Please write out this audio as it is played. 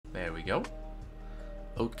we go.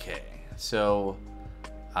 Okay, so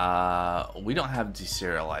we don't have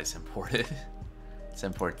deserialize imported. Let's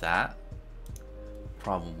import that.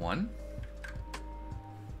 Problem 1.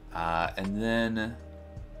 And then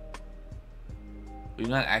we've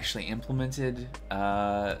not actually implemented,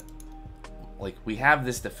 like we have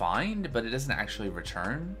this defined, but it doesn't actually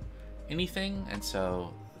return anything. And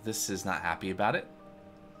so this is not happy about it,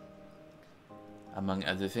 among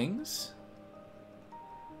other things.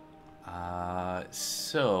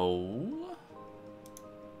 So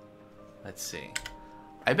let's see.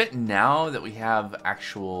 I bet now that we have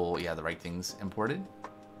actual, the right things imported.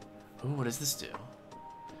 Ooh, what does this do?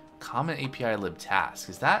 Common API lib task.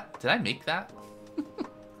 Is that, did I make that?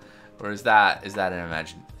 Or is that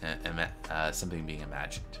an something being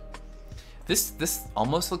imagined? This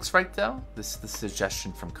almost looks right though. This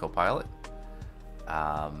suggestion from Copilot. We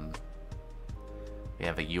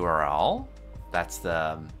have a URL. That's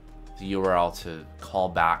the URL to call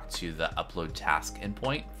back to the upload task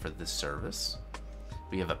endpoint for this service.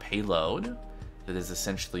 We have a payload that is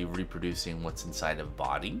essentially reproducing what's inside of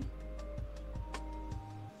body.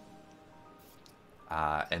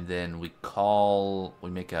 And then we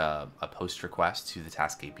make a post request to the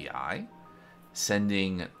task API,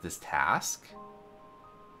 sending this task.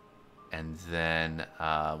 And then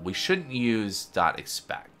we shouldn't use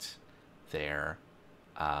 .expect there.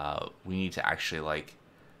 We need to actually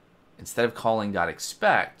instead of calling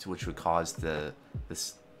 .expect, which would cause the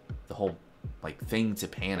whole thing to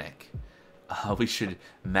panic, we should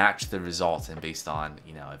match the result, and based on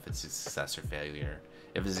if it's a success or failure.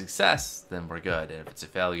 If it's a success, then we're good, and if it's a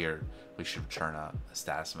failure, we should return a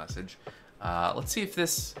status message. Let's see if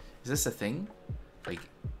is this a thing?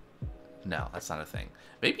 No, that's not a thing.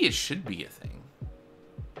 Maybe it should be a thing.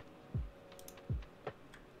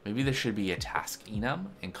 Maybe there should be a task enum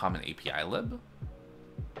in Common API lib.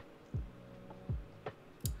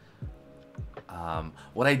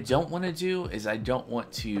 What I don't want to do is I don't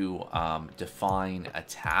want to define a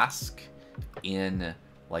task in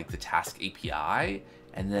the task API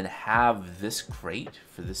and then have this crate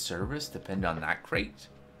for this service depend on that crate.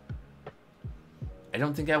 I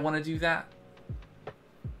don't think I want to do that.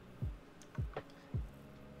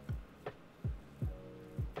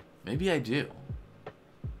 Maybe I do.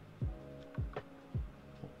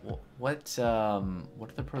 What are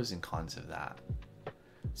the pros and cons of that?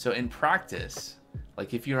 So in practice,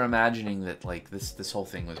 if you're imagining that this whole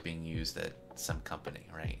thing was being used at some company,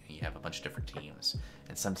 right? And you have a bunch of different teams,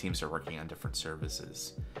 and some teams are working on different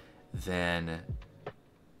services. Then,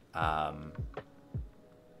 on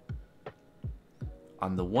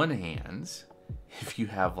the one hand, if you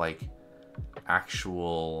have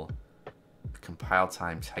actual compile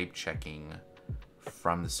time type checking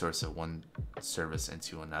from the source of one service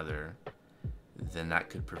into another, then that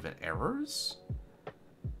could prevent errors.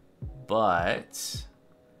 But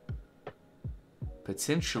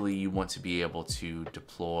potentially you want to be able to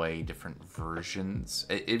deploy different versions.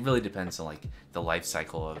 It really depends on the life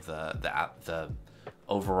cycle of the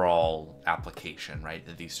overall application, right,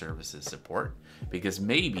 that these services support. Because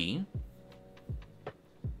maybe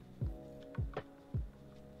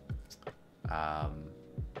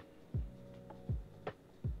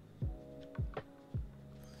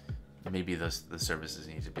maybe the services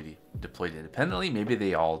need to be deployed independently. Maybe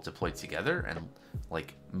they all deploy together and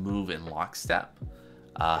move in lockstep.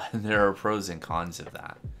 And there are pros and cons of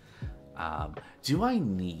that. Do I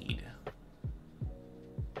need?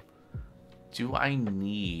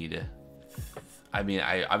 I mean,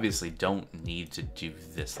 I obviously don't need to do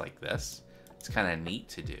this like this. It's kind of neat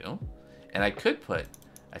to do, and I could put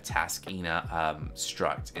a task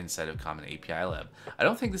struct inside of Common API lib. I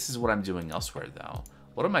don't think this is what I'm doing elsewhere though.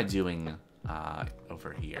 What am I doing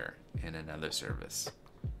over here in another service?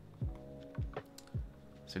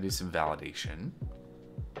 So do some validation.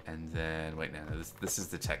 And then, wait, no, this is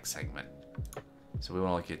the text segment. So we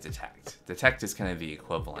want to look at detect. Detect is kind of the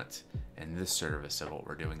equivalent in this service of what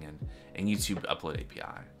we're doing in YouTube Upload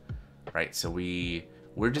API, right? So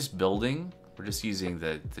we're just building, we're just using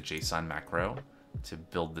the JSON macro to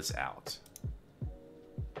build this out.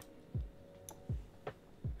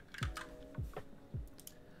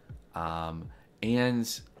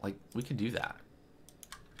 And we could do that.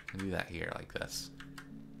 We can do that here like this.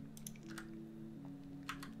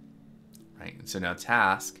 Right, and so now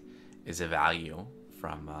task is a value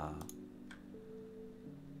from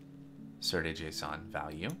JSON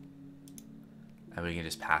value, and we can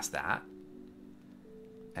just pass that.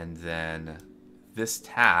 And then this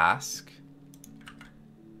task,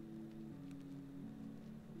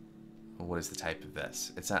 what is the type of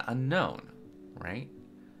this? It's an unknown, right?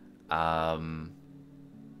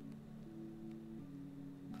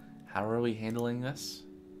 How are we handling this?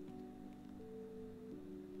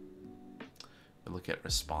 We look at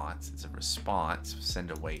response. It's a response,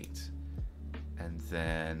 send await. And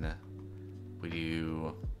then we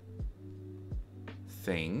do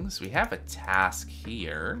things. We have a task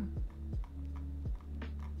here.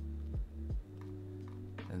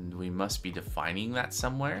 And we must be defining that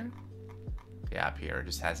somewhere. Yeah, up here. It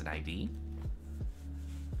just has an ID.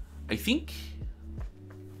 I think...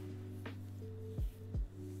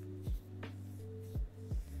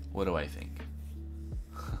 What do I think?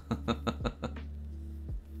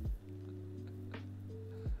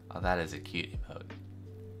 Oh, that is a cute emote.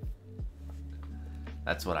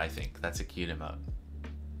 That's what I think. That's a cute emote.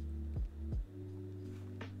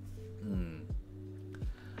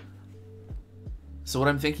 So what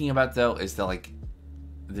I'm thinking about, though, is that, like,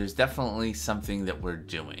 there's definitely something that we're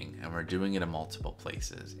doing, and we're doing it in multiple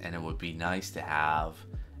places, and it would be nice to have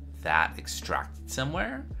that extracted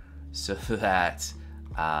somewhere so that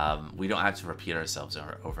we don't have to repeat ourselves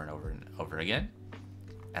over and over again.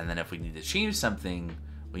 And then if we need to change something,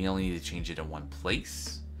 we only need to change it in one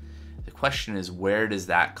place. The question is, where does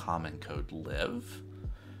that common code live?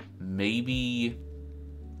 Maybe...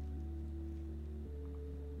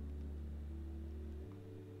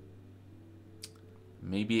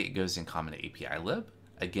 Maybe it goes in common API lib,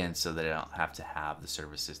 again, so that I don't have to have the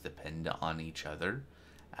services depend on each other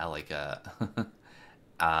at like a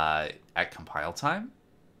at compile time.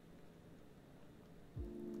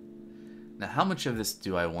 Now, how much of this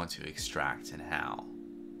do I want to extract and how?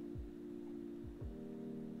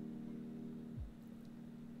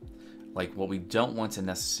 Like, what we don't want to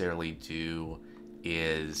necessarily do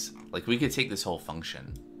is, like, we could take this whole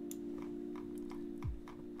function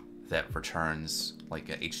that returns like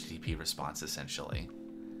a HTTP response essentially,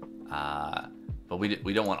 but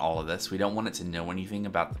we don't want all of this. We don't want it to know anything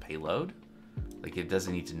about the payload. Like, it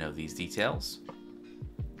doesn't need to know these details.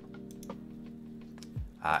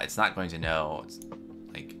 It's not going to know. It's,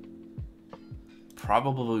 like,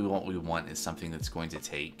 probably what we want is something that's going to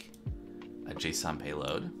take a JSON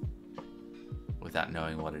payload without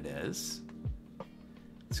knowing what it is.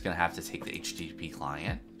 It's going to have to take the HTTP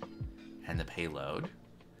client and the payload,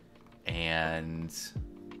 and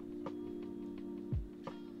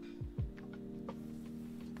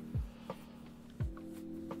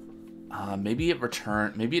maybe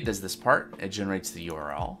it does this part. It generates the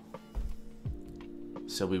URL.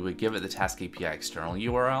 So we would give it the Task API external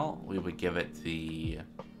URL. We would give it the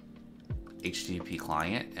HTTP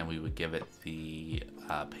client, and we would give it the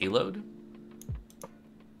payload.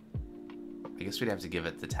 I guess we'd have to give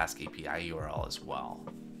it the Task API URL as well.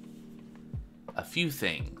 A few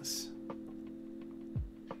things.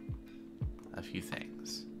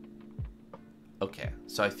 Okay,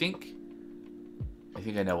 so I think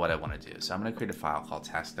I know what I want to do. So I'm going to create a file called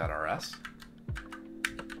task.rs.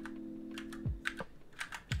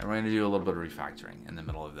 And we're going to do a little bit of refactoring in the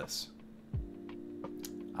middle of this.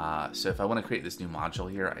 So if I want to create this new module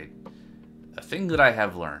here, a thing that I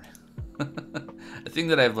have learned,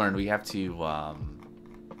 we have to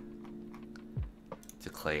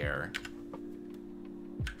declare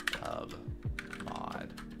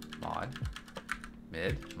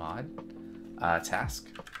mod task.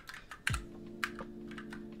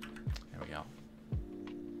 There we go.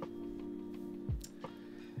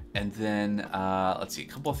 And then let's see, a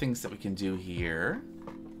couple of things that we can do here.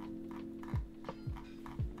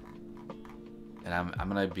 And I'm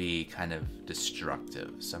gonna be kind of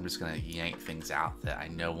destructive, so I'm just gonna yank things out that I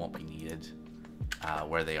know won't be needed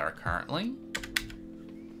where they are currently.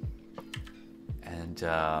 And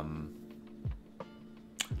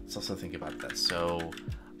let's also think about this. So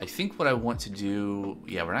I think what I want to do,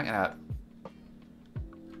 yeah, we're not gonna,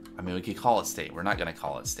 I mean, we could call it state. We're not gonna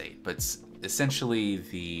call it state, but it's essentially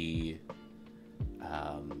the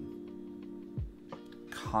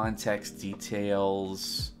context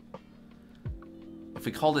details. If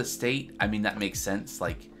we called it state, I mean, that makes sense.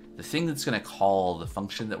 Like, the thing that's gonna call the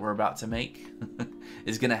function that we're about to make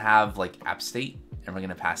is gonna have like app state, and we're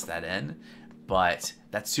gonna pass that in, but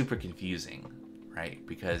that's super confusing, right?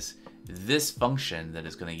 Because this function that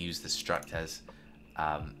is going to use the struct has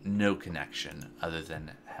no connection other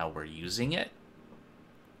than how we're using it.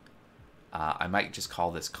 I might just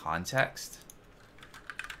call this context.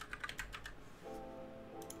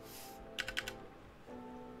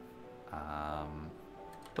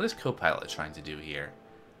 What is Copilot trying to do here?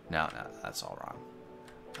 No, that's all wrong.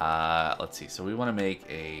 Let's see. So we want to make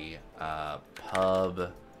a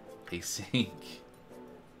pub async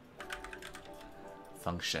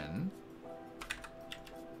function,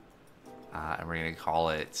 and we're going to call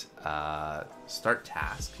it start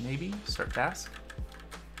task, maybe start task.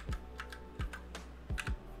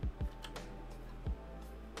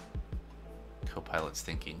 Copilot's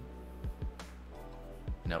thinking.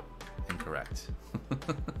 Nope, incorrect.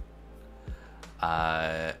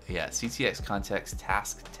 Yeah, CTX context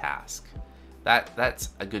task. That's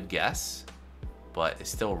a good guess, but it's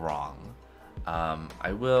still wrong.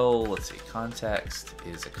 Let's see, context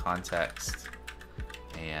is a context,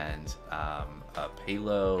 and a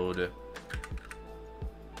payload.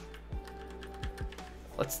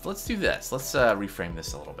 Let's do this. Let's reframe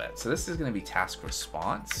this a little bit. So this is going to be task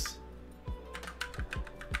response.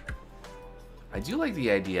 I do like the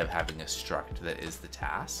idea of having a struct that is the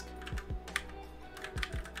task,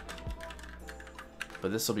 but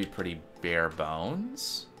this will be pretty bare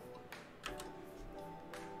bones.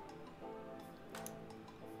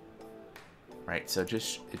 Right, so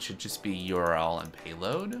it should just be URL and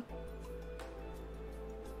payload.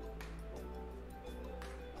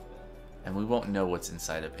 And we won't know what's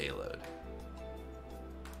inside a payload.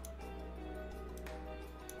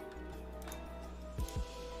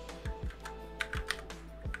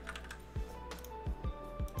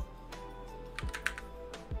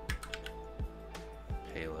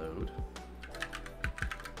 Payload.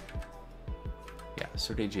 Yeah,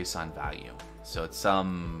 assert a JSON value. So it's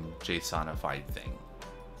some JSON-ified thing.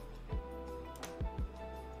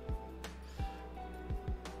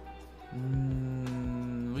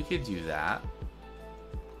 We could do that.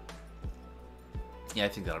 Yeah, I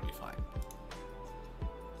think that'll be fine.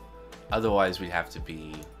 Otherwise, we'd have to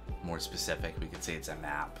be more specific. We could say it's a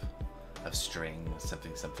map of string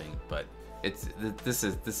something, but this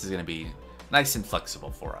is going to be nice and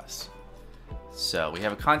flexible for us. So we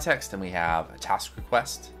have a context and we have a task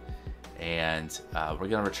request, and we're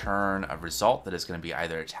going to return a result that is going to be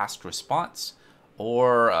either a task response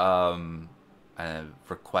or a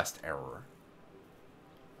request error.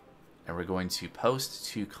 And we're going to post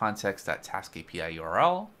to context.taskAPI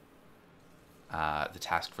URL the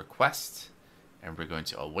task request, and we're going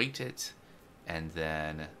to await it, and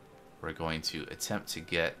then we're going to attempt to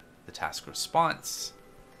get the task response.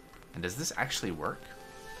 And does this actually work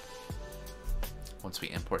once we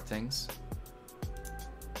import things?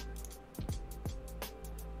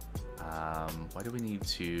 Why do we need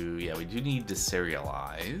to? Yeah, we do need to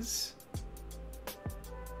serialize.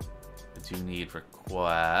 We do need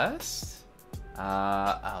request.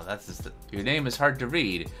 Oh, that's just your name is hard to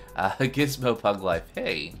read. Gizmo Pug Life.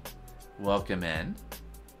 Hey, welcome in.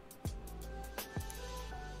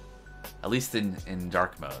 At least in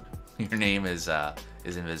dark mode, your name is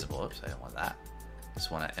invisible. Oops, I don't want that. Just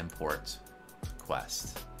want to import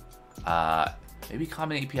request. Maybe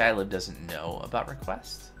Common API Lib doesn't know about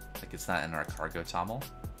request. Like it's not in our cargo toml.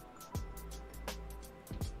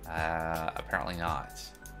 Apparently not.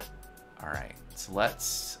 All right, so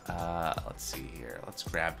let's see here. Let's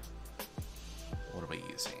grab. What are we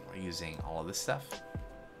using? We're using all of this stuff.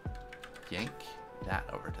 Yank that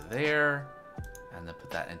over to there, and then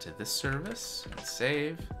put that into this service and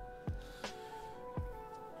save.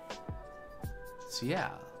 So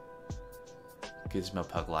yeah, Gizmo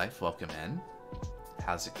Pug Life, welcome in.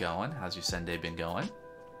 How's it going? How's your Sunday been going?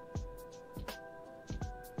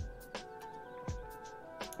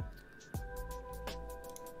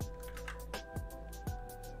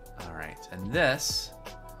 All right, and this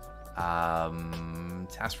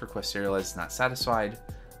task request serialized is not satisfied.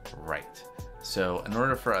 Right. So in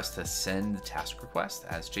order for us to send the task request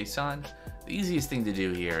as JSON, the easiest thing to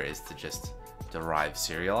do here is to just derive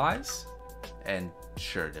serialize, and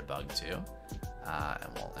sure, debug too.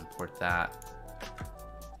 And we'll import that.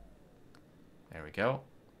 There we go.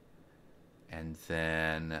 And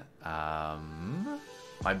then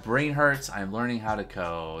my brain hurts. I'm learning how to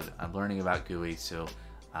code. I'm learning about GUI. So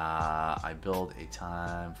I build a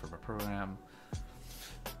time from a program.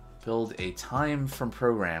 Build a time from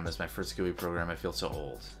program as my first GUI program. I feel so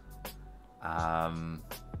old.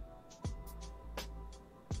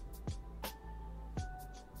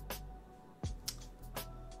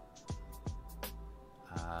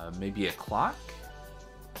 Maybe a clock?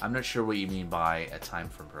 I'm not sure what you mean by a time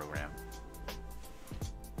from program.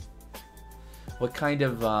 What kind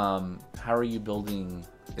of, how are you building?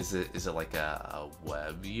 Is it like a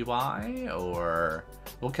web UI, or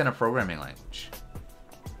what kind of programming language?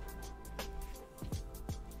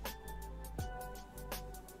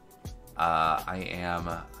 I am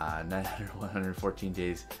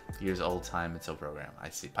 114 years old time until program. I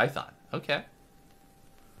see. Python. Okay.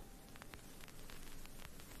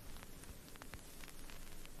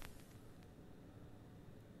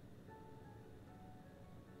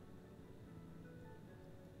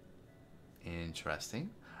 Interesting.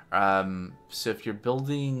 So if you're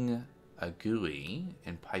building a GUI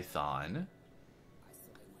in Python,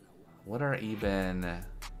 what are even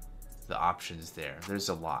the options there. There's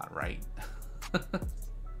a lot, right?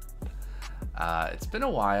 It's been a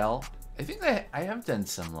while. I think I have done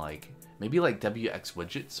some, like, maybe like WX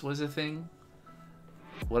widgets was a thing.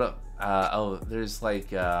 What up? Oh, there's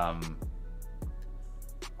like all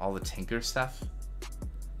the Tinker stuff.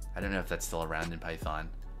 I don't know if that's still around in Python.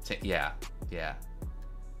 Yeah.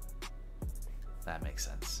 That makes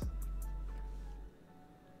sense.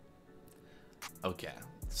 Okay,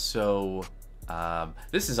 so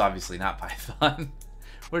this is obviously not Python.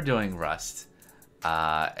 We're doing Rust.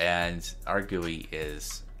 And our GUI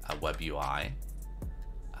is a web UI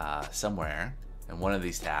somewhere. In one of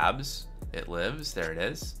these tabs, it lives. There it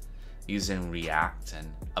is. Using React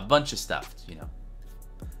and a bunch of stuff, you know.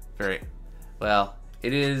 Very well,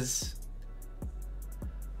 it is.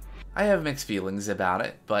 I have mixed feelings about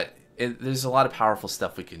it, but there's a lot of powerful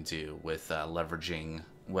stuff we can do with leveraging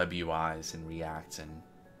web UIs and React and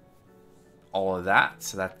all of that.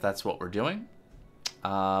 So that's what we're doing.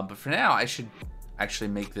 But for now, I should actually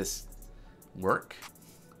make this work.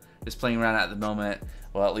 Just playing around at the moment.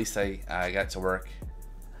 Well, at least I got to work.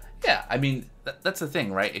 Yeah, I mean that's the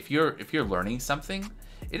thing, right? If you're learning something,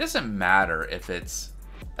 it doesn't matter if it's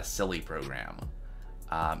a silly program.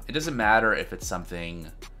 It doesn't matter if it's something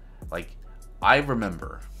like, I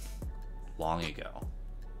remember long ago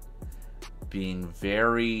being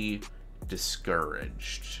very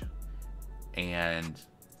discouraged and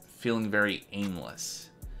feeling very aimless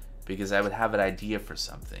because I would have an idea for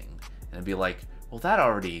something and I'd be like, well, that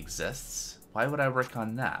already exists. Why would I work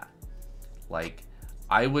on that? Like,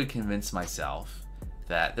 I would convince myself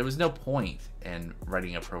that there was no point in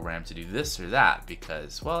writing a program to do this or that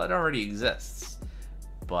because, well, it already exists.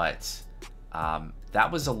 But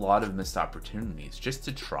that was a lot of missed opportunities just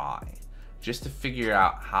to try, just to figure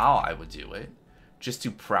out how I would do it, just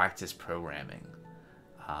to practice programming.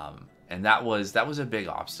 And that was a big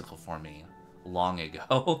obstacle for me long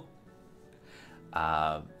ago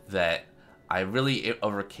that I really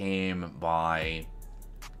overcame by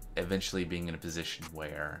eventually being in a position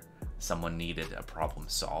where someone needed a problem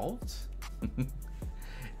solved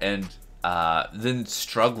and then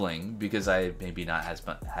struggling because I maybe not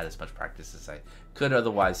had as much practice as I could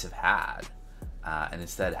otherwise have had, and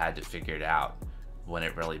instead had to figure it out when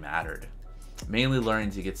it really mattered. Mainly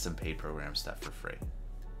learning to get some paid program stuff for free.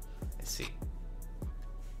 I see.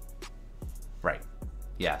 Right.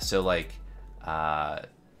 Yeah, so like,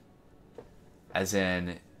 as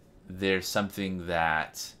in, there's something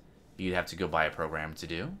that you'd have to go buy a program to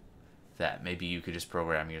do that maybe you could just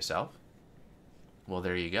program yourself. Well,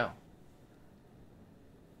 there you go.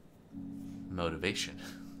 Motivation.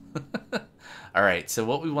 All right, so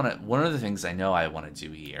what we want to, one of the things I know I want to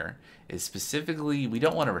do here is specifically, we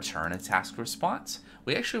don't want to return a task response.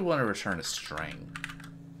 We actually want to return a string,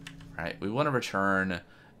 right? We want to return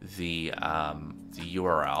the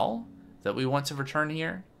URL that we want to return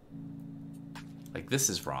here. Like, this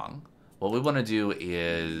is wrong. What we want to do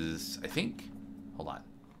is, I think, hold on.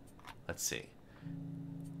 Let's see.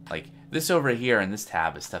 Like, this over here in this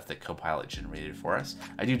tab is stuff that Copilot generated for us.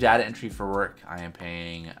 I do data entry for work. I am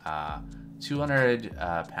paying 200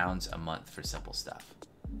 pounds a month for simple stuff.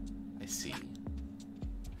 I see.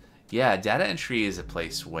 Yeah, data entry is a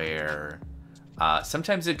place where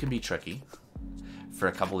sometimes it can be tricky for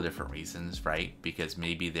a couple of different reasons, right? Because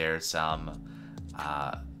maybe there's some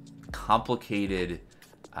complicated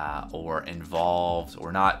or involved,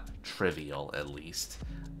 or not trivial at least,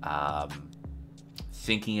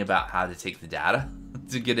 thinking about how to take the data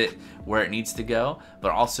to get it where it needs to go, but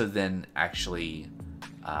also then actually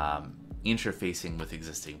interfacing with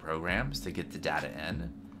existing programs to get the data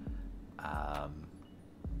in.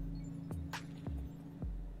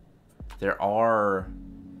 There are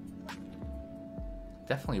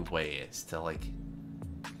definitely ways to, like,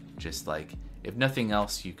 just like, if nothing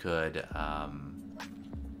else, you could,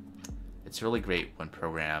 it's really great when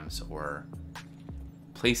programs or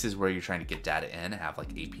places where you're trying to get data in have like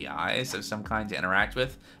APIs of some kind to interact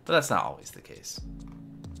with, but that's not always the case.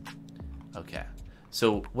 Okay,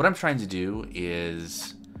 so what I'm trying to do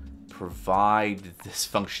is provide this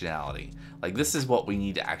functionality. Like, this is what we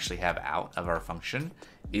need to actually have out of our function,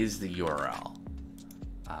 is the URL.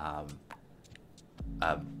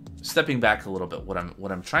 Stepping back a little bit,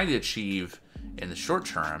 what I'm trying to achieve in the short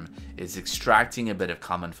term is extracting a bit of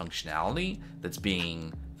common functionality that's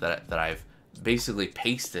being that I've basically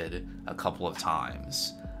pasted a couple of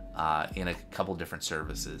times in a couple different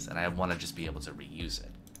services, and I want to just be able to reuse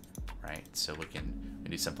it, right? So we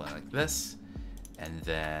do something like this, and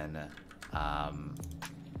then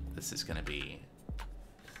this is going to be,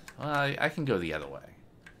 well, I can go the other way.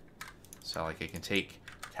 So like, I can take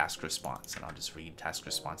task response, and I'll just read task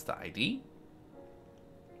response.id.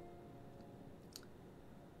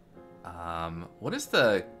 What is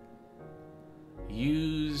the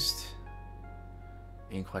used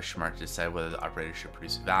in question mark to decide whether the operator should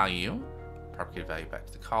produce value? Propagate value back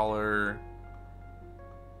to the caller.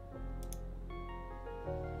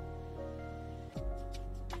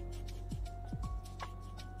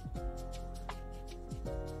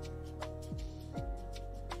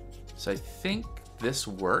 So I think this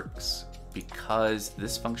works because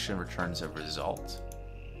this function returns a result.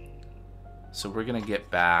 So we're gonna get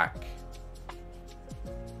back.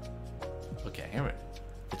 Okay, here we go.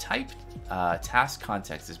 The type task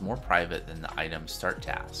context is more private than the item start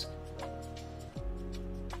task.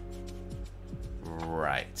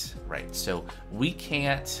 Right. So we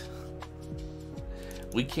can't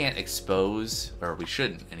expose, or we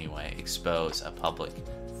shouldn't anyway, expose a public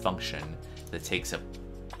function that takes a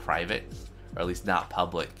private, or at least not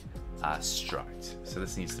public, struct. So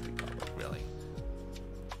this needs to be public, really.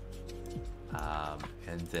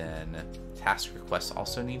 And then task request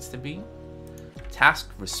also needs to be. Task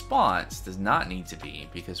response does not need to be,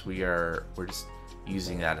 because we're just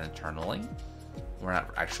using that internally. We're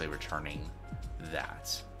not actually returning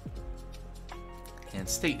that. And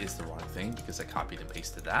state is the wrong thing because I copied and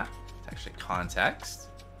pasted that. It's actually context.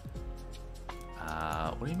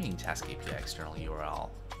 What do you mean task API external URL?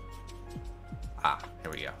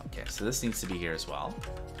 Here we go. Okay, so this needs to be here as well.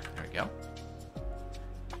 There we go.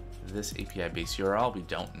 This API base URL we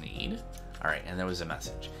don't need. All right, and there was a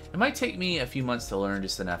message. It might take me a few months to learn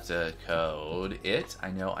just enough to code it. I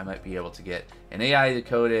know I might be able to get an AI to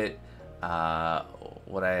code it,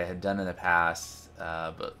 what I had done in the past,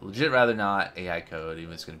 but legit rather not AI code, even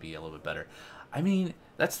if it's going to be a little bit better. I mean,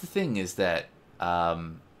 that's the thing, is that I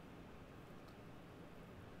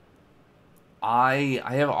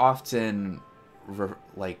have often,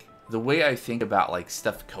 like, the way I think about like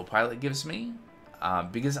stuff Copilot gives me,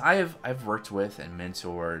 because I've worked with and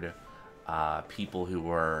mentored people who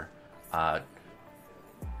were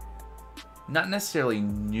not necessarily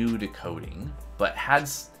new to coding, but had,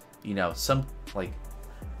 you know, some, like,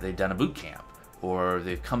 they've done a boot camp or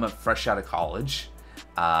they've come up fresh out of college,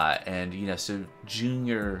 and, you know, so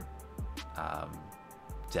junior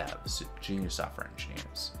devs, junior software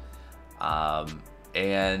engineers,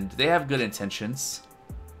 and they have good intentions,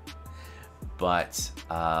 but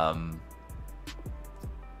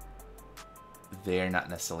they're not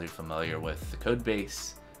necessarily familiar with the code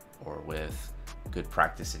base or with good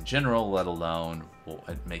practice in general, let alone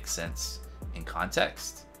what makes sense in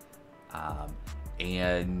context.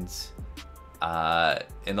 And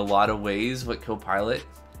in a lot of ways, what Copilot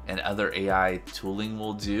and other AI tooling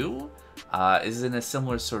will do is in a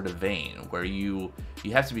similar sort of vein, where you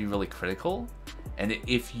have to be really critical. And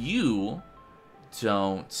if you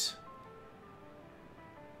don't,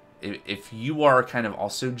 if you are kind of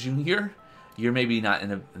also junior, you're maybe not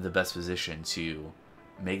in the best position to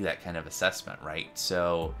make that kind of assessment, right?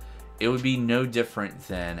 So it would be no different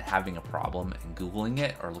than having a problem and Googling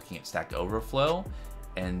it or looking at Stack Overflow.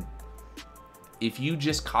 And if you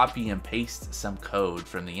just copy and paste some code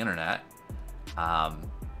from the internet,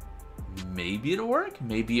 maybe it'll work,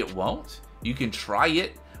 maybe it won't. You can try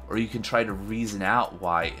it, or you can try to reason out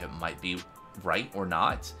why it might be right or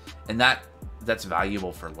not. And that's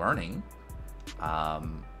valuable for learning.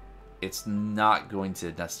 It's not going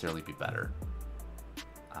to necessarily be better.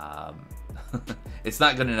 It's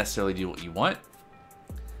not going to necessarily do what you want.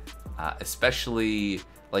 Especially,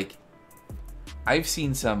 like, I've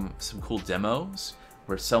seen some cool demos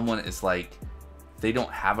where someone is like, they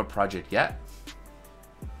don't have a project yet,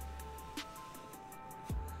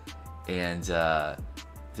 and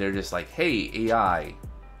they're just like, hey, AI,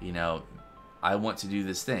 you know, I want to do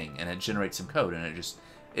this thing, and it generates some code, and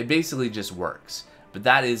it basically just works. But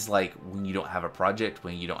that is like when you don't have a project,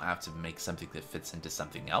 when you don't have to make something that fits into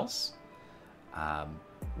something else.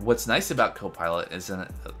 What's nice about Copilot is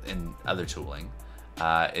in other tooling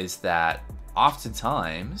is that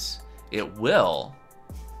oftentimes it will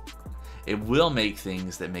make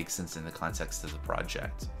things that make sense in the context of the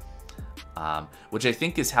project, which I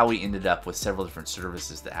think is how we ended up with several different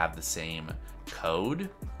services that have the same code,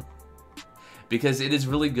 because it is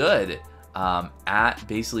really good at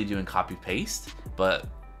basically doing copy paste, but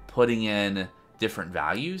putting in different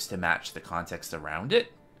values to match the context around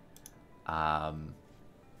it.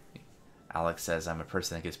 Alex says, I'm a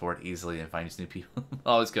person that gets bored easily and finds new people.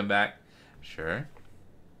 Always come back. Sure.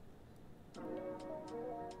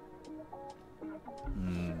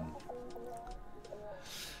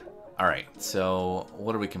 Alright, so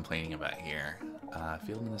what are we complaining about here?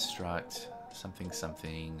 Field in the struct, something.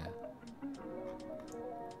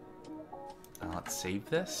 Let's save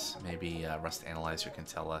this. Maybe Rust Analyzer can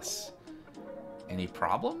tell us any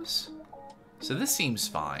problems. So this seems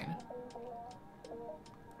fine.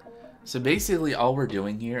 So basically all we're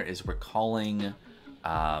doing here is we're calling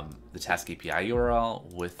the task API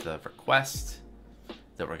URL with the request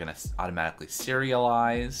that we're going to automatically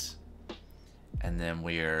serialize. And then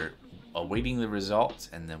we're awaiting the result,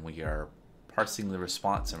 and then we are parsing the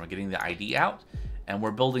response, and we're getting the ID out, and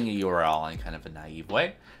we're building a URL in kind of a naive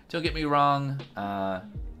way. Don't get me wrong,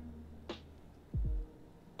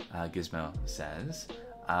 Gizmo says,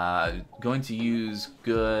 going to use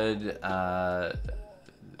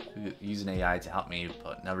use an AI to help me,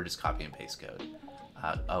 but never just copy and paste code.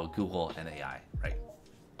 Oh, Google and AI, right.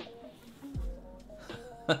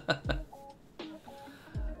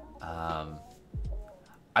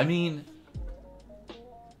 I mean,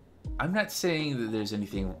 I'm not saying that there's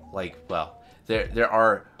anything like, well, there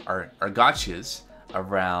are gotchas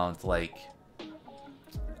around like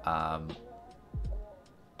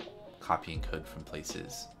copying code from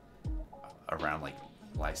places around like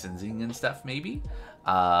licensing and stuff, maybe,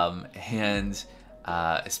 and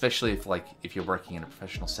especially if you're working in a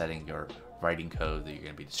professional setting, you're writing code that you're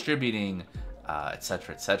going to be distributing,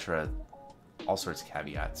 etc., etc., all sorts of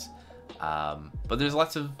caveats. But there's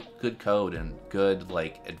lots of good code and good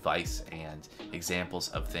like advice and examples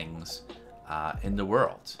of things in the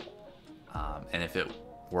world. And if it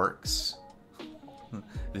works,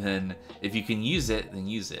 then if you can use it, then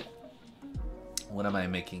use it. What am I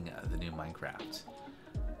making the new Minecraft?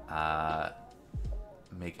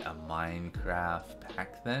 Make a Minecraft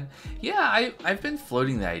pack then? Yeah, I've been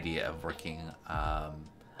floating the idea of working.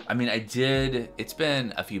 I mean, it's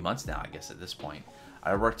been a few months now, I guess, at this point.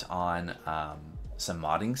 I worked on some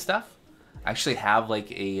modding stuff. I actually have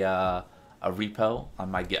like a repo on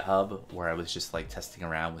my GitHub where I was just like testing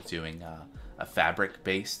around with doing a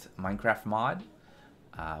fabric-based Minecraft mod,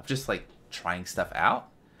 just like trying stuff out.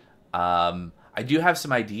 I do have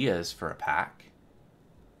some ideas for a pack.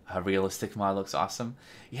 A realistic mod looks awesome.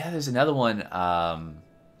 Yeah, there's another one.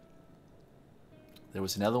 There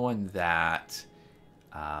was another one that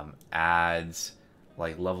adds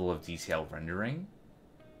like level of detail rendering.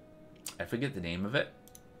 I forget the name of it.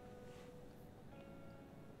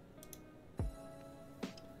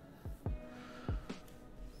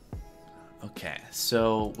 Okay,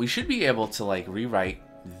 so we should be able to like rewrite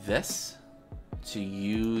this to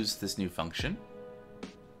use this new function.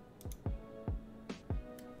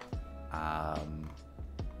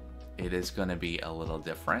 It is going to be a little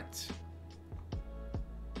different.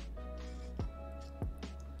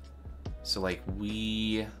 So like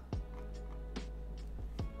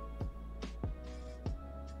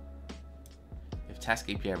if task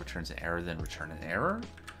API returns an error, then return an error.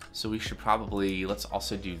 So we should probably, let's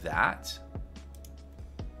also do that.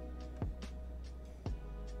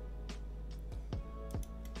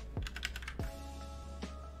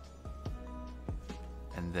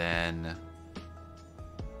 And then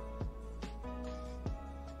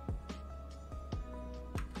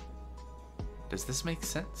does this make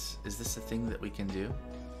sense? Is this a thing that we can do?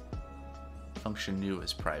 Function new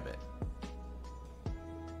is private.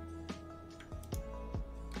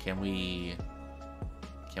 Can we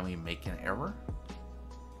make an error?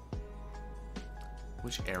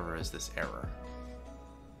 Which error is this error?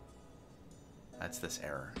 That's this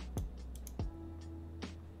error.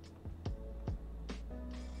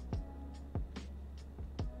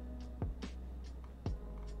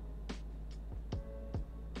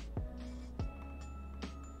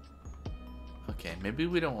 Okay, maybe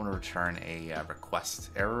we don't want to return a request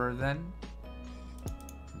error then.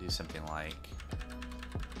 Do something like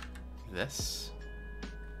this.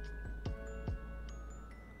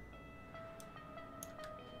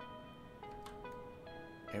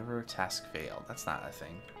 Error task failed. That's not a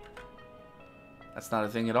thing. That's not a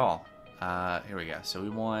thing at all. Here we go. So we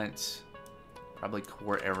want probably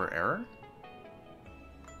core error.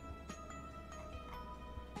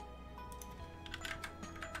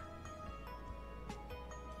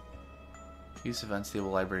 Use of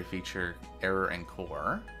unstable library feature, error and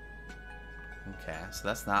core. Okay, so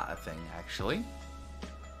that's not a thing actually.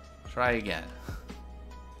 Try again.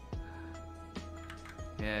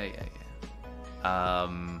 Yeah. I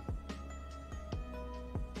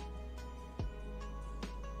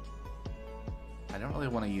don't really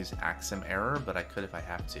want to use Axum error, but I could if I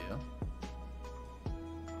have to.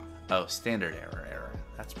 Oh, standard error.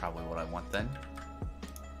 That's probably what I want then.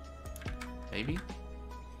 Maybe?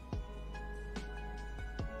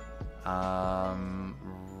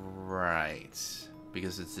 Right.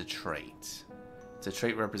 Because it's a trait. It's a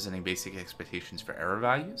trait representing basic expectations for error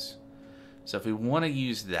values. So if we want to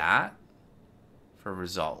use that, for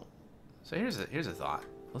result. So here's a thought.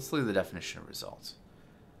 Let's look at the definition of result.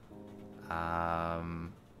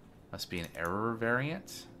 Must be an error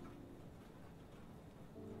variant.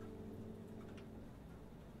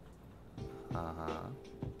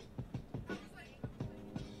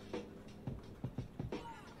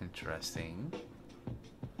 Interesting.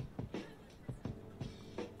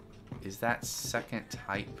 Is that second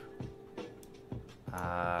type?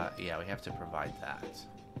 Yeah, we have to provide that.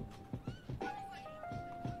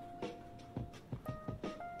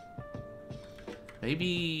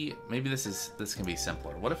 Maybe this can be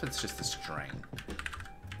simpler. What if it's just a string?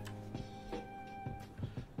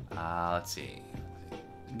 Let's see.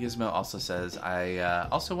 Gizmo also says, I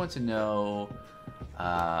also want to know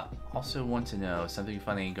something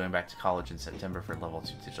funny going back to college in September for level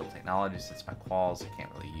 2 digital technology, since my quals I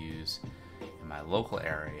can't really use in my local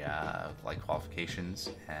area like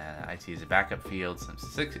qualifications, and IT is a backup field, so I'm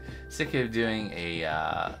sick of doing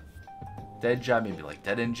a dead job, maybe like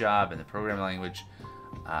dead end job in the programming language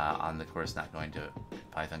on the course, not going to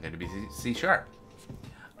Python, going to be C#.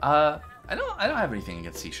 I don't have anything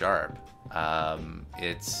against C#.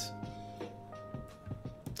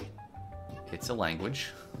 It's a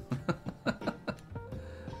language.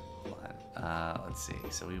 Let's see.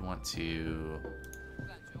 So we want to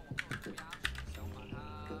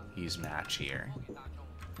use match here,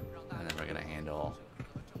 and then we're gonna handle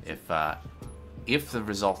if the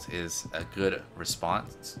result is a good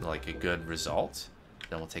response, like a good result,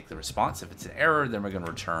 then we'll take the response. If it's an error, then we're gonna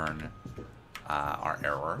return our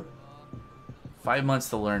error. 5 months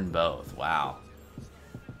to learn both. Wow.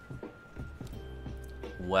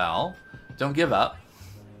 Well, don't give up.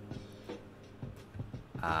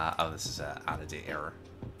 Oh, this is an out-of-date error.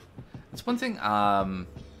 It's one thing.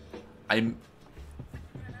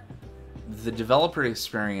 The developer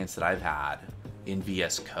experience that I've had in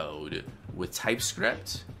VS Code with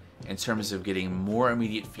TypeScript, in terms of getting more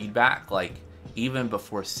immediate feedback, like even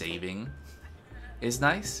before saving, is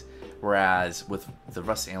nice. Whereas with the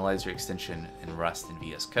Rust Analyzer extension in Rust and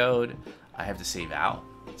VS Code, I have to save out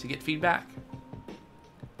to get feedback.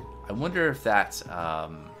 I wonder if that's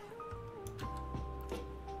I've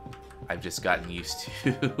just gotten used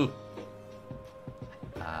to.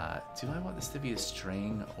 Do I want this to be a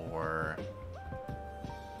string or?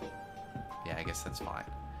 Yeah, I guess that's fine.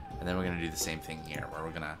 And then we're gonna do the same thing here, where we're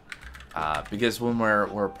gonna because when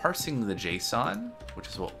we're parsing the JSON, which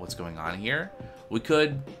is what's going on here, we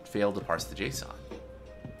could fail to parse the JSON.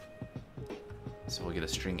 So we'll get a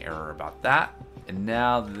string error about that. And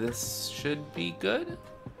now this should be good.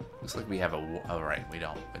 Looks like we have a, oh right, we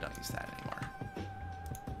don't use that anymore.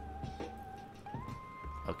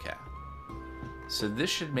 Okay. So this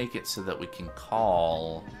should make it so that we can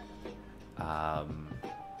call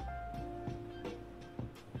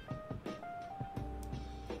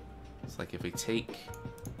it's like if we take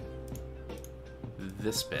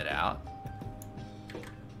this bit out,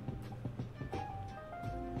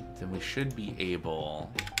 then we should be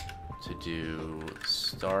able to do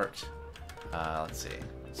start, let's see,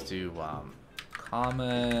 let's do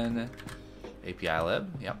common API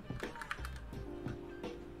lib, yep.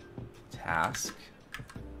 Task.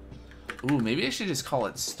 Ooh, maybe I should just call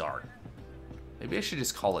it start. Maybe I should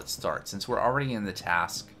just call it start, since we're already in the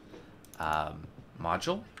task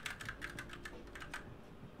module.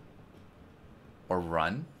 Or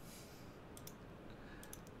run.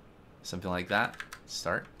 Something like that.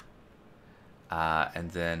 Start.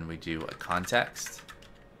 And then we do a context.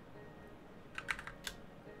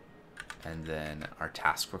 And then our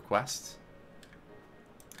task request.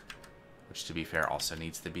 Which, to be fair, also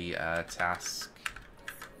needs to be a task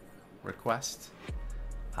request.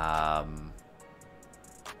 And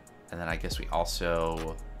then I guess we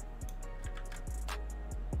also...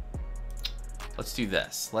 Let's do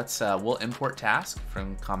this. Let's we'll import task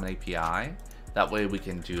from Common API. That way we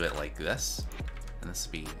can do it like this, and this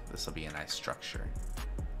will be a nice structure.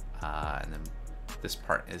 And then this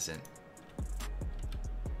part isn't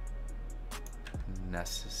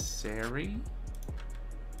necessary.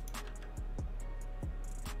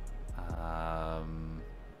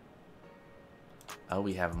 Oh,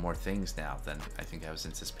 we have more things now than I think I was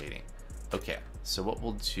anticipating. Okay, so what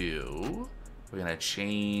we'll do, we're gonna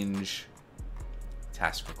change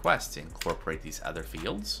task request to incorporate these other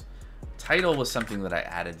fields. Title was something that I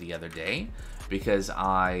added the other day because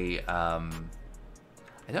I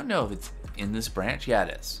don't know if it's in this branch. Yeah,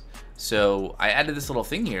 it is. So I added this little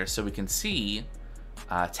thing here so we can see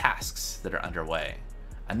tasks that are underway.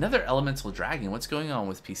 Another elemental dragon. What's going on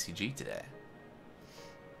with PCG today?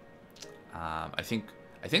 I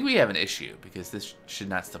think we have an issue because this should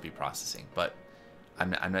not still be processing, but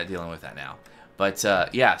I'm not dealing with that now. But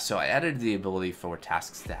yeah, so I added the ability for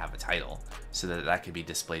tasks to have a title so that that could be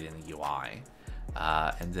displayed in the UI.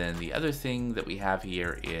 And then the other thing that we have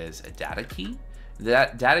here is a data key.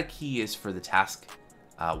 That data key is for the task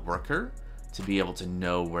worker to be able to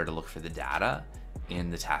know where to look for the data in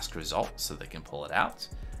the task result so they can pull it out.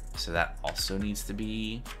 So that also needs to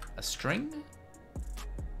be a string.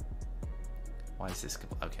 Why is this?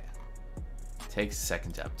 Okay. Takes a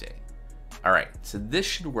second to update. All right, so this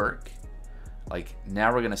should work. Like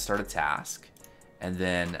now we're gonna start a task, and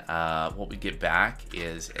then what we get back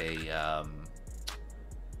is a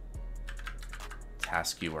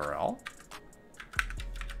task URL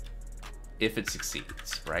if it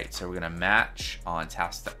succeeds, right? So we're gonna match on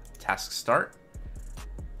task start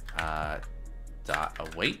dot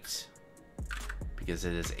await, because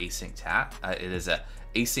it is async it is a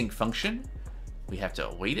async function. We have to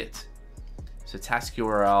await it. So task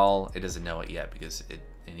URL, it doesn't know it yet because it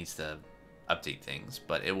needs to update things,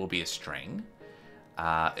 but it will be a string.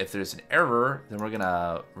 If there's an error, then we're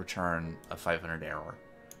gonna return a 500 error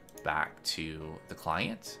back to the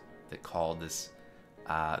client that called this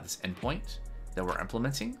this endpoint that we're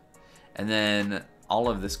implementing, and then all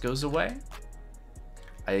of this goes away.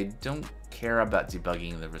 I don't care about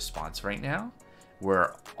debugging the response right now.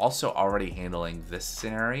 We're also already handling this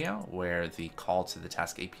scenario where the call to the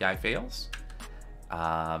task API fails,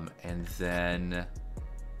 and then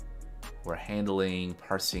we're handling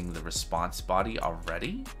parsing the response body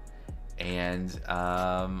already, and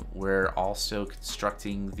we're also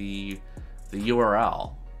constructing the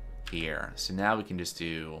URL here. So now we can just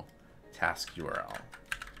do task URL.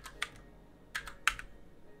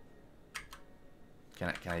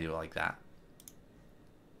 Can I do it like that?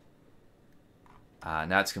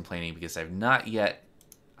 Now it's complaining because I've not yet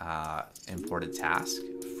imported task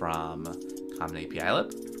from Common API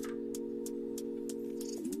Lib.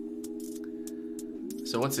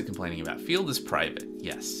 So what's it complaining about? Field is private,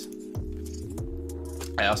 yes.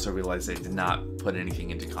 I also realized I did not put anything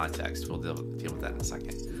into context. We'll deal with that in a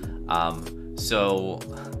second. So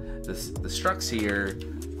the structs here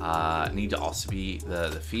need to also be,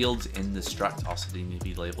 the fields in the struct also need to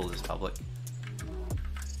be labeled as public.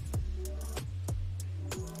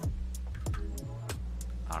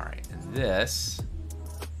 All right, and this,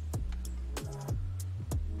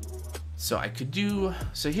 so I could do,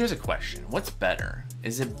 so here's a question. What's better?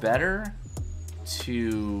 Is it better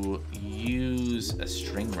to use a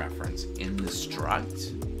string reference in the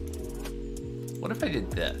struct? What if I did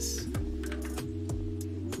this?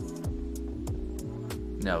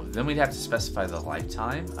 No, then we'd have to specify the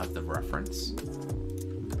lifetime of the reference,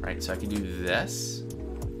 right? So I can do this,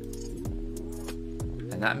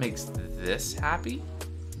 and that makes this happy.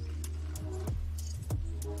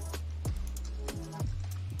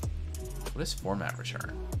 What does format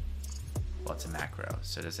return? Well, it's a macro,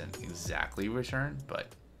 so it doesn't exactly return,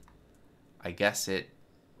 but I guess it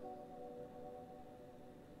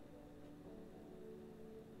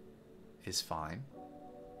is fine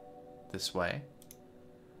this way.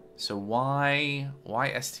 So why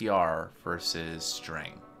str versus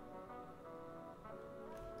string?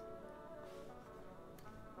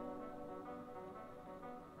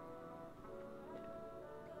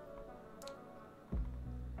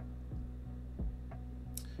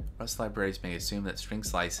 Rust libraries may assume that string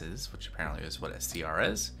slices, which apparently is what str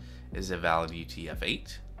is a valid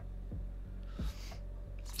UTF-8.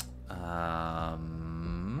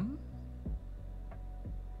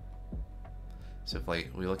 So if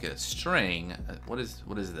like we look at a string, what is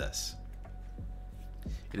this?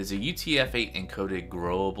 It is a UTF-8 encoded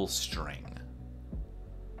growable string.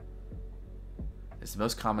 It's the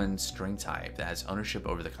most common string type that has ownership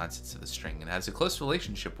over the contents of the string and has a close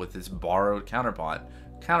relationship with its borrowed counterpart,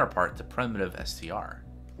 the primitive str.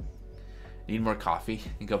 Need more coffee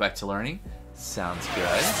and go back to learning? Sounds good.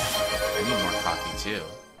 I need more coffee too.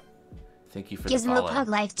 Thank you for the follow. Gizmo Pug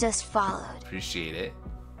Life just followed. Appreciate it.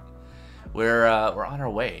 We're on our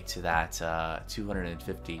way to that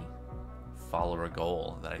 250 follower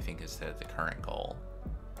goal that I think is the current goal.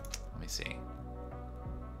 Let me see.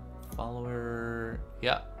 Follower,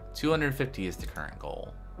 yeah, 250 is the current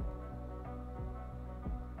goal.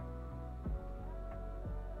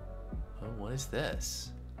 Oh, what is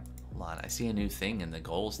this? Hold on, I see a new thing in the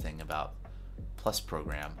goals thing about Plus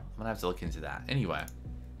program. I'm gonna have to look into that. Anyway.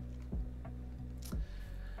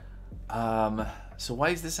 So why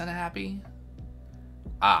is this unhappy?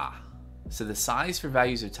 So the size for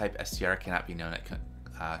values of type str cannot be known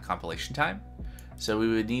at compilation time. So we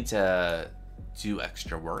would need to do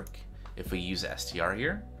extra work if we use str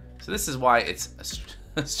here. So this is why it's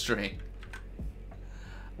a string.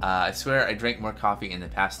 I swear I drank more coffee in the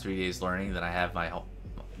past 3 days learning than I have my whole...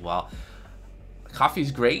 Well,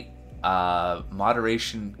 coffee's great.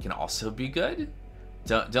 Moderation can also be good.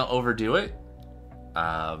 Don't overdo it.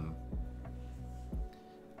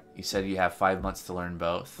 You said you have 5 months to learn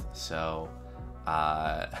both, so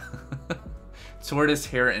tortoise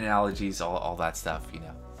hair analogies, all that stuff, you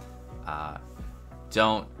know.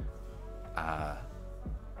 Don't.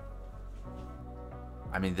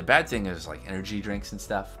 I mean, the bad thing is like energy drinks and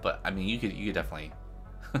stuff, but I mean, you could definitely.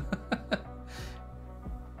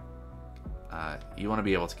 You want to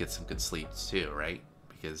be able to get some good sleep too, right?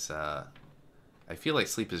 Because I feel like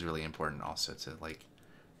sleep is really important also to like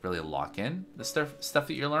really lock in the stuff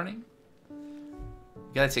that you're learning.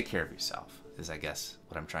 You gotta take care of yourself, is I guess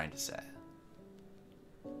what I'm trying to say.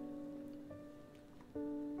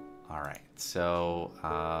 All right, so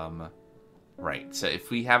right. So if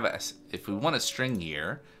we want a string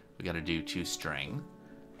here, we got to do toString,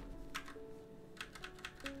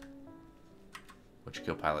 which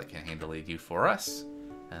Copilot can handily do for us.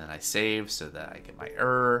 And then I save so that I get my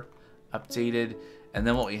error updated. And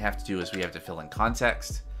then what we have to do is we have to fill in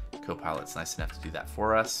context. Copilot's nice enough to do that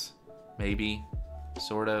for us. Maybe,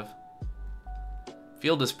 sort of.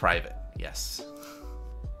 Field is private. Yes.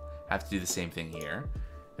 Have to do the same thing here.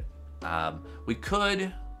 We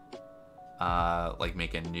could like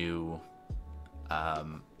make a new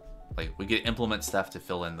like we could implement stuff to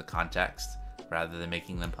fill in the context rather than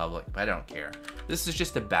making them public, but I don't care. This is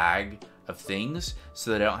just a bag of things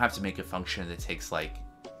so that I don't have to make a function that takes like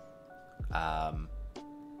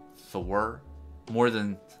more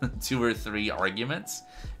than 2 or 3 arguments,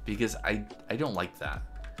 because I don't like that.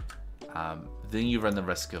 Then you run the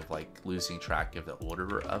risk of like losing track of the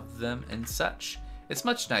order of them and such. It's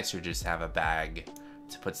much nicer to just have a bag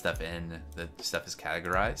to put stuff in that stuff is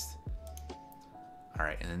categorized. All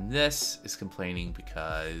right, and then this is complaining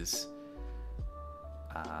because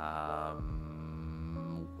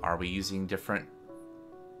are we using different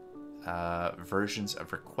versions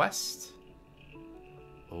of request?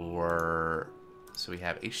 Or so we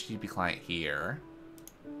have HTTP client here.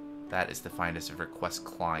 That is defined as a request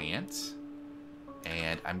client,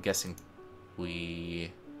 and I'm guessing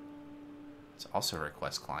it's also a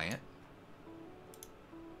request client.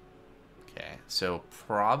 Okay, so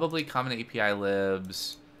probably Common API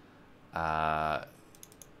libs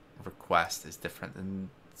request is different than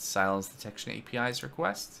Silence Detection API's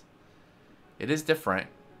request. It is different.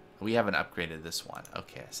 We haven't upgraded this one.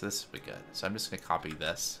 Okay, so this will be good. So I'm just going to copy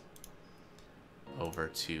this over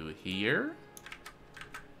to here.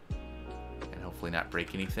 And hopefully not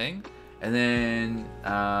break anything. And then,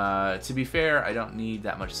 to be fair, I don't need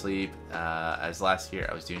that much sleep. As last year,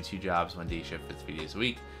 I was doing 2 jobs, 1 day shift for 3 days a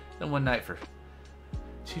week. Then 1 night for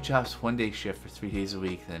 2 jobs, 1 day shift for 3 days a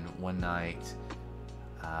week. Then 1 night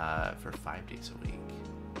for 5 days a week.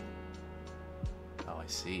 Oh, I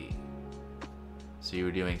see. So you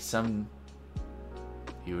were doing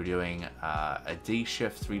a day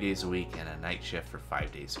shift 3 days a week and a night shift for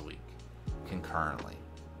 5 days a week concurrently.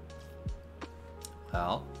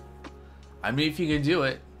 Well, I mean, if you can do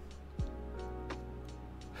it.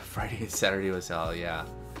 Friday and Saturday was hell, yeah.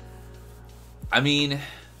 I mean,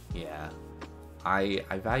 yeah. I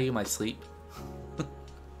value my sleep.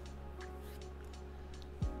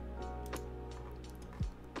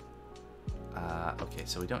 Okay,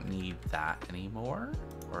 so we don't need that anymore,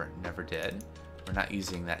 or never did. We're not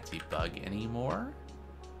using that debug anymore.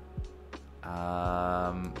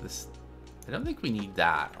 I don't think we need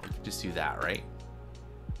that. We can just do that, right?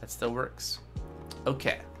 That still works.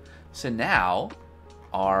 Okay, so now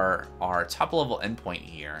our top level endpoint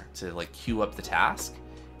here to like queue up the task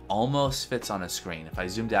almost fits on a screen. If I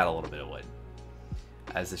zoomed out a little bit, it would.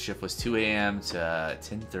 As the shift was 2 a.m. to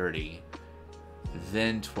 10:30,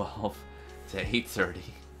 then 12 to 8:30.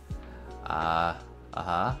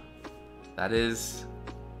 That is.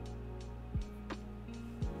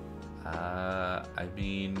 I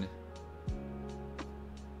mean,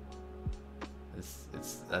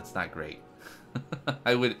 that's not great.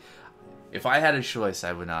 I would, if I had a choice,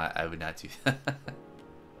 I would not do that.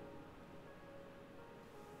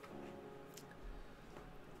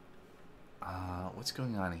 What's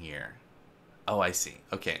going on here? Oh, I see.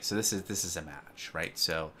 Okay, so this is a match, right?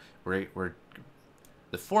 So we're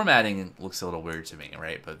the formatting looks a little weird to me,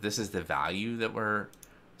 right? But this is the value that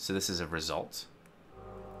so this is a result,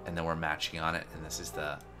 and then we're matching on it, and this is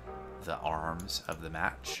the arms of the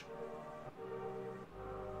match.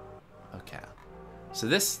 Okay, so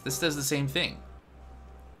this does the same thing.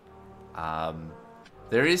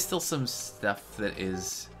 There is still some stuff that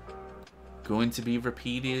is going to be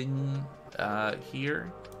repeating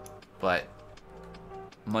here, but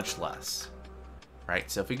much less, right?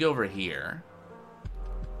 So if we go over here,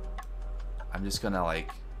 I'm just gonna I'm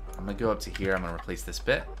gonna go up to here. I'm gonna replace this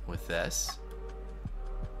bit with this,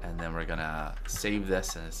 and then we're gonna save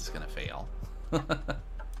this, and this is gonna fail.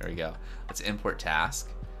 There we go. Let's import task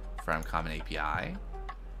from Common API.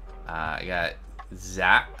 I got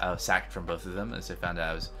sacked from both of them as I found out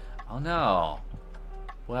I was, oh no.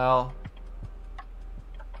 Well,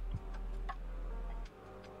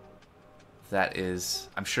 that is,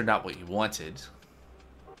 I'm sure, not what you wanted.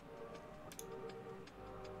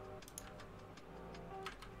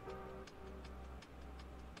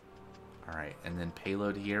 All right, and then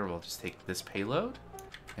payload here, we'll just take this payload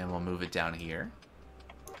and we'll move it down here.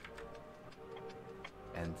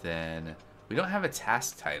 And then we don't have a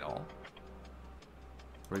task title.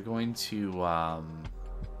 We're going to,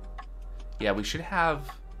 yeah, we should have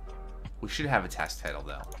a task title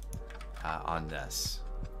though on this.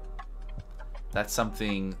 That's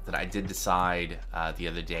something that I did decide the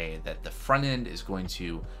other day, that the front end is going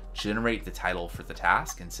to generate the title for the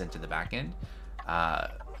task and send to the back end.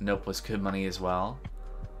 Nope was good money as well.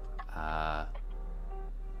 And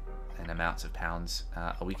amounts of pounds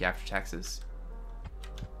a week after taxes.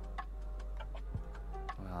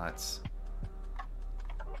 Well, that's...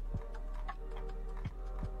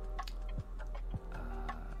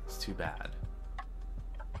 it's too bad.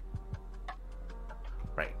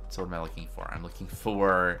 Right, so what am I looking for? I'm looking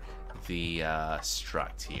for the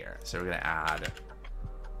struct here. So we're going to add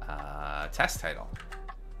test title.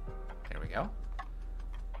 There we go.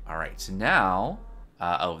 All right, so now,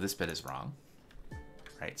 oh, this bit is wrong.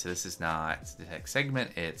 Right, so this is not detect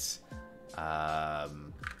segment. It's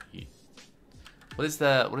what does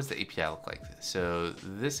the API look like? So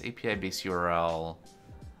this API base URL,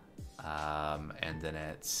 and then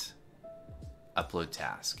it's upload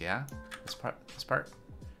task. Yeah, this part.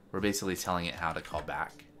 We're basically telling it how to call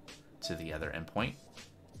back to the other endpoint.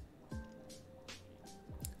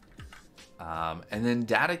 And then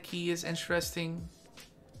data key is interesting.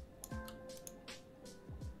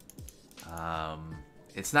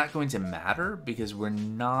 It's not going to matter because we're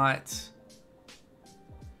not...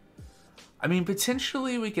 I mean,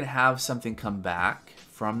 potentially we could have something come back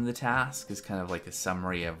from the task as kind of like a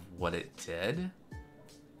summary of what it did.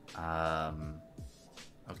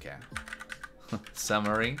 Okay.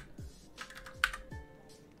 Summary.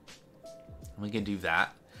 We can do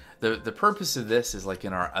that. The purpose of this is like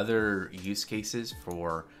in our other use cases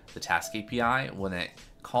for the task API, when it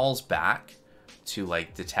calls back to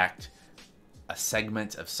like detect a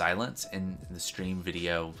segment of silence in the stream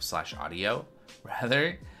video / audio,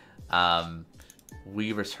 rather,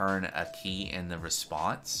 we return a key in the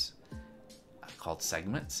response called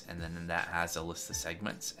segments, and then that has a list of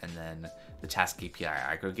segments, and then the task API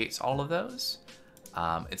aggregates all of those.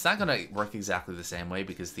 It's not going to work exactly the same way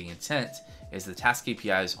because the intent is the task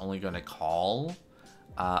API is only going to call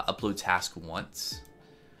upload task once,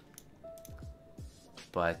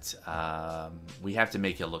 but we have to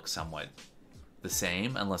make it look somewhat the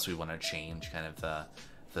same unless we want to change kind of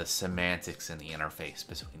the semantics in the interface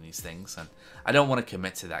between these things, and I don't want to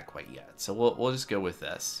commit to that quite yet, so we'll just go with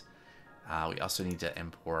this. We also need to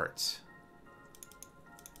import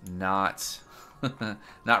not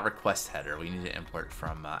request header. We need to import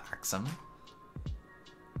from Axum.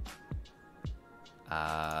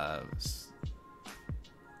 It's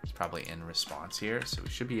probably in response here, so we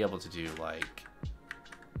should be able to do like,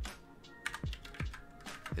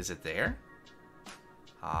 is it there?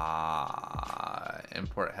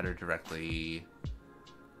 Import header directly.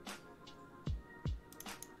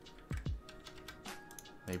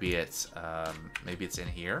 Maybe it's in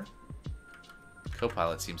here.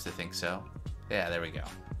 Copilot seems to think so. Yeah, there we go.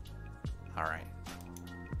 All right.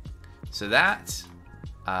 So that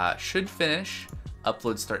should finish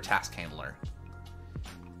upload start task handler,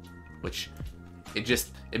 which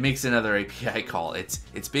it makes another API call.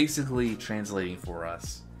 It's basically translating for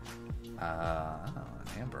us.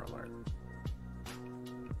 Amber alert.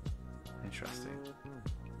 Interesting.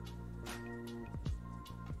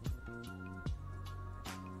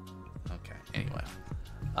 Okay. Anyway,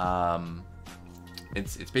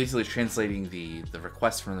 it's basically translating the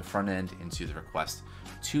request from the front end into the request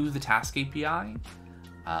to the task API,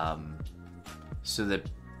 so that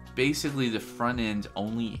basically the front end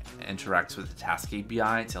only interacts with the task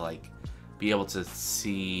API to like be able to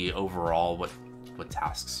see overall what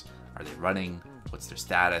tasks are they running, what's their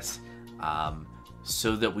status,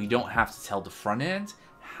 so that we don't have to tell the front end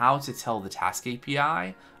how to tell the task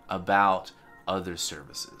API about other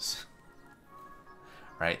services.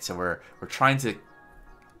 Right, so we're trying to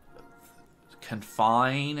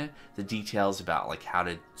confine the details about like how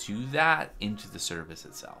to do that into the service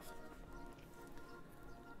itself.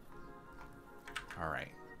 All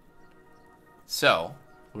right. So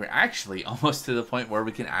we're actually almost to the point where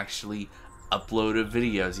we can actually upload a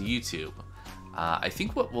video to YouTube. I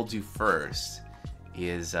think what we'll do first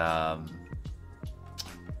is, let's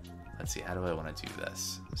see, how do I want to do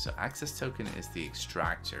this? So access token is the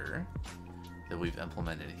extractor that we've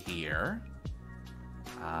implemented here.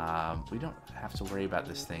 We don't have to worry about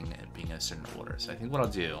this thing being in a certain order. So I think what I'll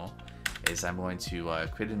do is I'm going to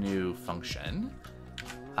create a new function.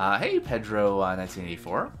 Hey, Pedro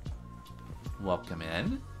 1984. Welcome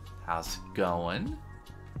in. How's it going?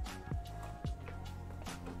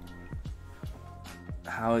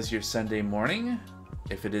 How is your Sunday morning?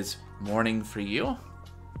 If it is morning for you.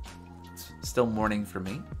 It's still morning for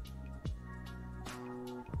me.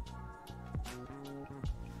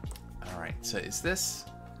 Alright, so is this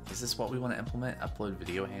what we want to implement? Upload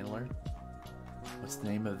video handler? What's the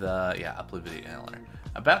name of the... Yeah, upload video handler.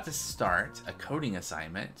 About to start a coding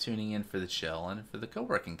assignment, tuning in for the chill and for the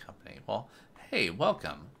co-working company. Well, hey,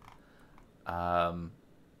 welcome.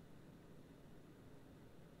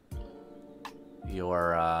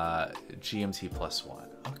 You're GMT +1.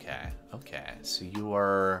 Okay, okay. So you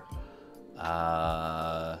are...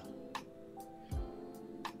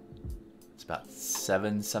 it's about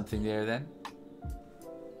 7 something there then?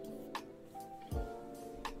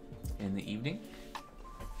 In the evening?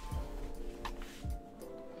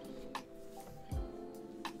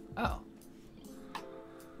 Oh.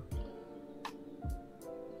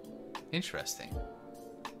 Interesting.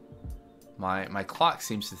 My clock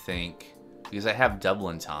seems to think, because I have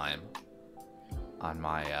Dublin time on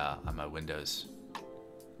my Windows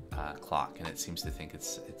clock, and it seems to think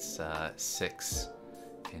it's 6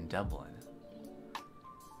 in Dublin.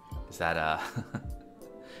 Is that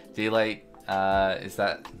daylight? Is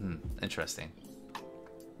that interesting?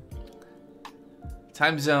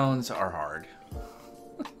 Time zones are hard.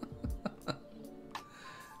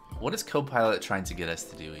 What is Copilot trying to get us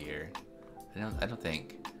to do here? I don't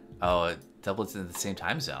think. Oh, Dublin's in the same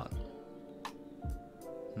time zone.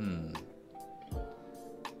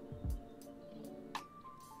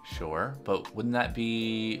 Sure, but wouldn't that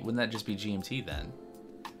just be GMT then?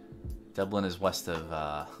 Dublin is west of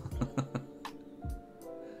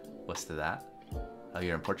west of that. Oh,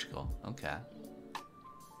 you're in Portugal. Okay.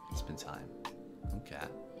 It's been time. Okay.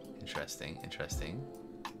 Interesting. Interesting.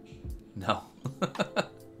 No.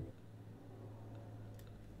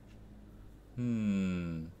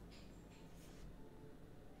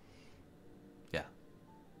 Yeah.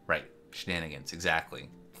 Right. Shenanigans. Exactly.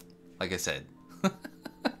 Like I said.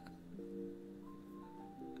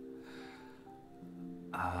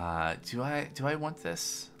 Do I want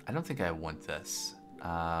this? I don't think I want this.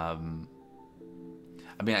 I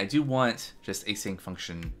mean, I do want just async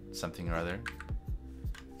function something or other.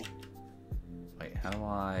 Wait, how do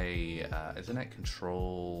I... isn't it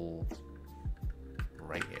control...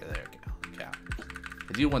 Right here, there we go. Okay.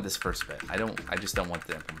 I do want this first bit. I just don't want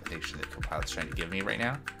the implementation that Copilot's trying to give me right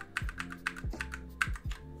now.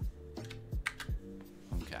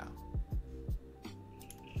 Okay.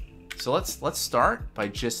 So let's start by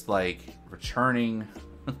just like returning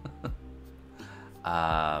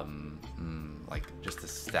like just the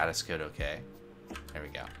status code okay. There we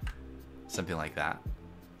go. Something like that.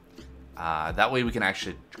 That way we can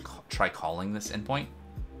actually try calling this endpoint.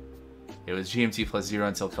 It was GMT +0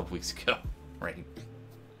 until a couple weeks ago, right?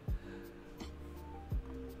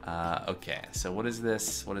 Okay, so what is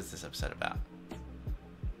this upset about?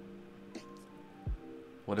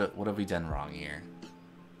 What have we done wrong here?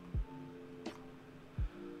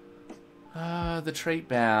 The trait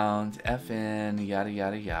bound, FN, yada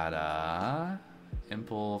yada yada.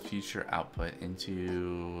 Impl future output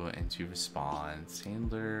into response.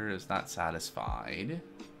 Handler is not satisfied.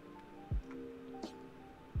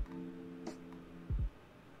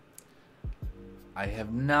 I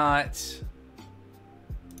have not...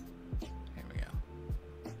 Here we go.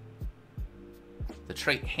 The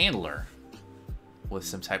trait handler with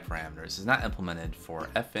some type parameters is not implemented for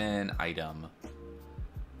FN, item,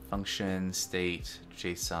 function, state,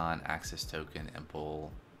 JSON, access token, impl.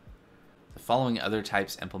 The following other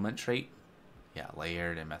types implement trait. Yeah,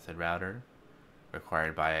 layered and method router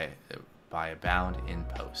required by a bound in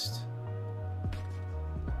post.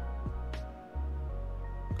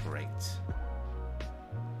 Great.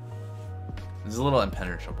 This is a little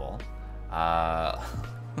impenetrable. Are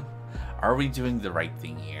we doing the right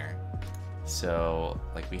thing here? So,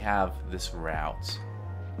 like, we have this route,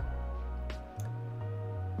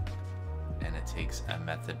 and it takes a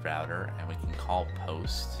method router, and we can call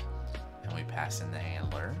post, and and we pass in the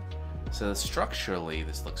handler. So structurally,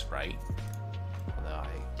 this looks right. Although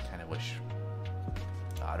I kind of wish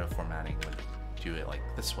the auto formatting would do it like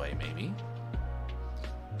this way, maybe.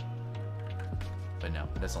 But no,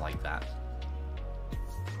 it doesn't like that.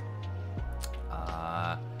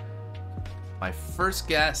 My first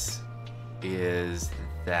guess is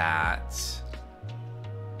that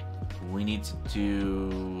we need to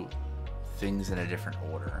do things in a different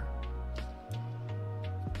order.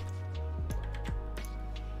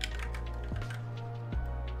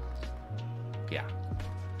 Yeah.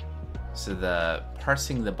 So the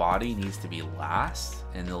parsing the body needs to be last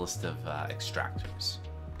in the list of extractors.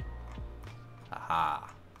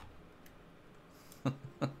 Aha.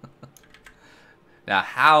 Now,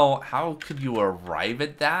 how could you arrive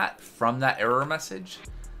at that from that error message?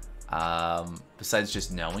 Besides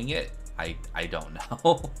just knowing it, I don't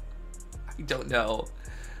know. I don't know.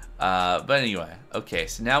 But anyway, okay.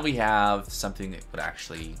 So now we have something that would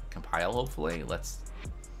actually compile. Hopefully,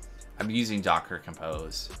 I'm using Docker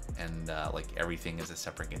Compose, and like everything is a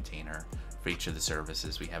separate container for each of the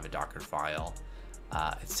services. We have a Docker file,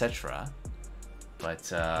 etc.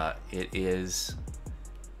 But it is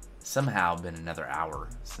somehow been another hour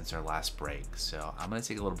since our last break, so I'm gonna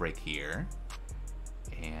take a little break here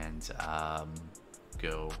and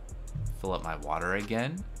go fill up my water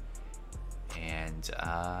again, and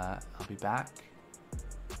I'll be back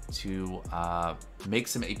to make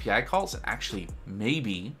some API calls and actually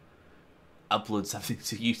maybe upload something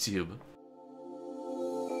to YouTube